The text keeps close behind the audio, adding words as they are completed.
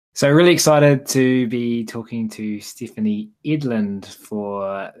So really excited to be talking to Stephanie Edlund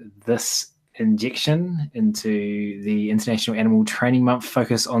for this injection into the International Animal Training Month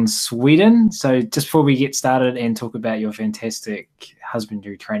focus on Sweden. So just before we get started and talk about your fantastic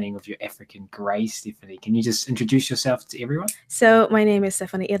husbandry training of your African grey, Stephanie, can you just introduce yourself to everyone? So my name is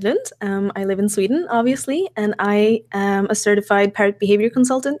Stephanie Edlund. I live in Sweden, obviously, and I am a certified parrot behavior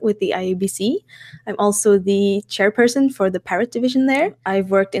consultant with the IABC. I'm also the chairperson for the parrot division there. I've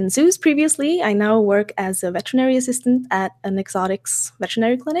worked in zoos previously. I now work as a veterinary assistant at an exotics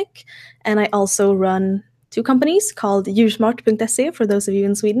veterinary clinic, and I also run two companies called djursmart.se for those of you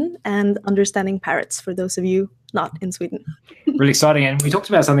in Sweden and Understanding Parrots for those of you not in Sweden. Really exciting. And we talked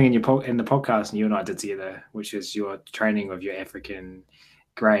about something in the podcast, and you and I did together, which is your training of your African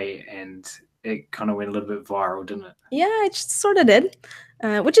grey, and it kind of went a little bit viral, didn't it? Yeah, it just sort of did,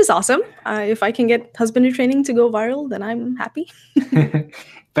 which is awesome. If I can get husbandry training to go viral, then I'm happy.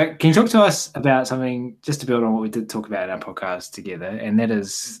 But can you talk to us about something just to build on what we did talk about in our podcast together, and that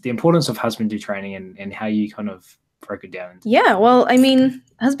is the importance of husbandry training and how you kind of broke it down? Yeah, well, I mean,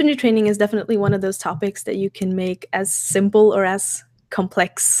 husbandry training is definitely one of those topics that you can make as simple or as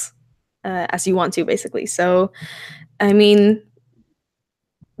complex as you want to, basically. So, I mean,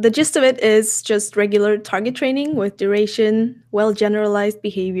 the gist of it is just regular target training with duration, well generalized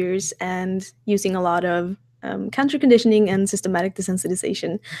behaviors, and using a lot of counter conditioning and systematic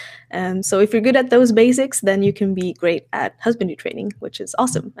desensitization. So if you're good at those basics, then you can be great at husbandry training, which is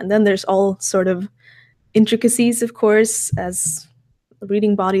awesome. And then there's all sort of intricacies, of course, as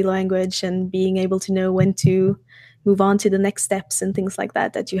reading body language and being able to know when to move on to the next steps and things like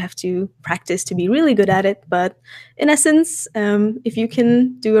that, that you have to practice to be really good at it. But in essence, if you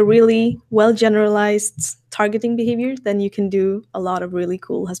can do a really well generalized targeting behavior, then you can do a lot of really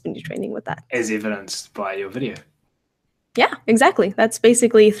cool husbandry training with that. As evidenced by your video. Yeah, exactly. That's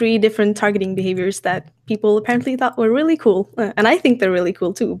basically 3 different targeting behaviors that people apparently thought were really cool. And I think they're really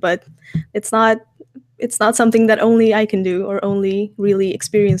cool too, but it's not something that only I can do or only really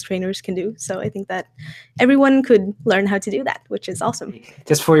experienced trainers can do. So I think that everyone could learn how to do that, which is awesome.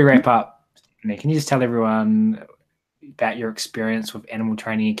 Just before we wrap up, can you just tell everyone about your experience with Animal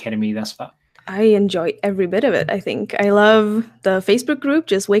Training Academy thus far? I enjoy every bit of it, I think. I love the Facebook group,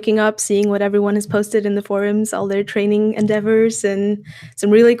 just waking up, seeing what everyone has posted in the forums, all their training endeavors, and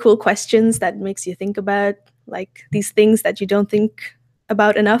some really cool questions that makes you think about like these things that you don't think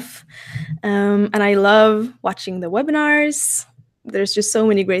about enough. And I love watching the webinars. There's just so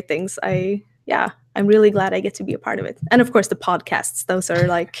many great things. I'm really glad I get to be a part of it. And of course, the podcasts, those are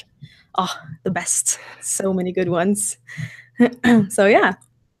like, the best. So many good ones. So yeah.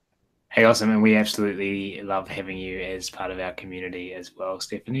 Hey, awesome. And we absolutely love having you as part of our community as well,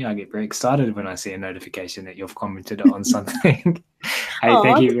 Stephanie. I get very excited when I see a notification that you've commented on something. Hey,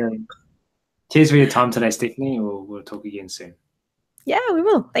 thank you very much. Cheers for your time today, Stephanie. We'll talk again soon. Yeah, we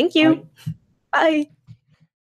will. Thank you. Bye. Bye.